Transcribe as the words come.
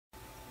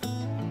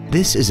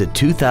This is a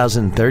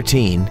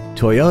 2013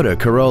 Toyota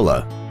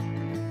Corolla.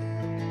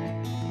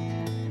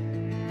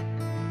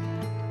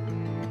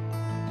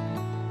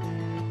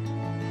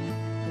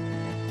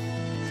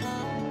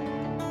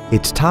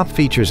 Its top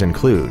features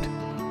include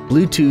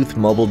Bluetooth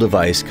mobile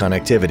device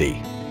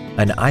connectivity,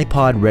 an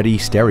iPod-ready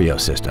stereo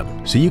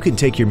system so you can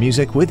take your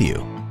music with you,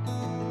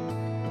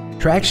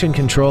 traction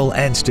control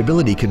and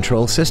stability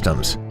control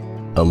systems,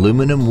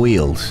 aluminum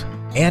wheels,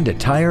 and a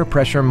tire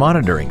pressure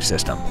monitoring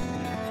system.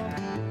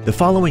 The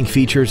following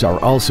features are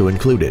also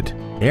included: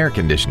 air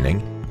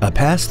conditioning, a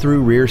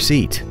pass-through rear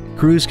seat,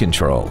 cruise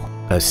control,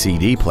 a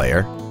CD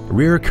player,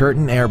 rear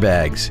curtain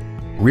airbags,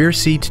 rear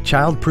seat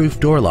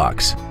child-proof door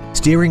locks,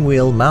 steering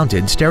wheel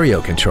mounted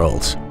stereo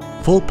controls,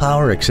 full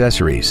power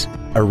accessories,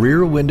 a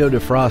rear window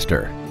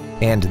defroster,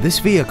 and this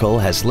vehicle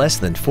has less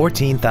than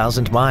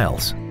 14,000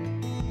 miles.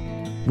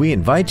 We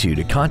invite you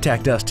to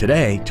contact us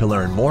today to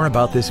learn more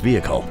about this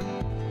vehicle.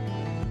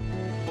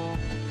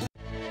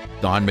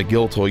 Don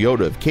McGill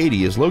Toyota of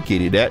Katy is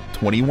located at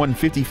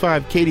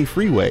 2155 Katy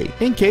Freeway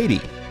in Katy.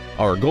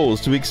 Our goal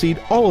is to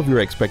exceed all of your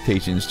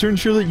expectations to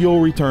ensure that you'll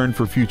return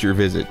for future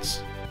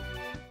visits.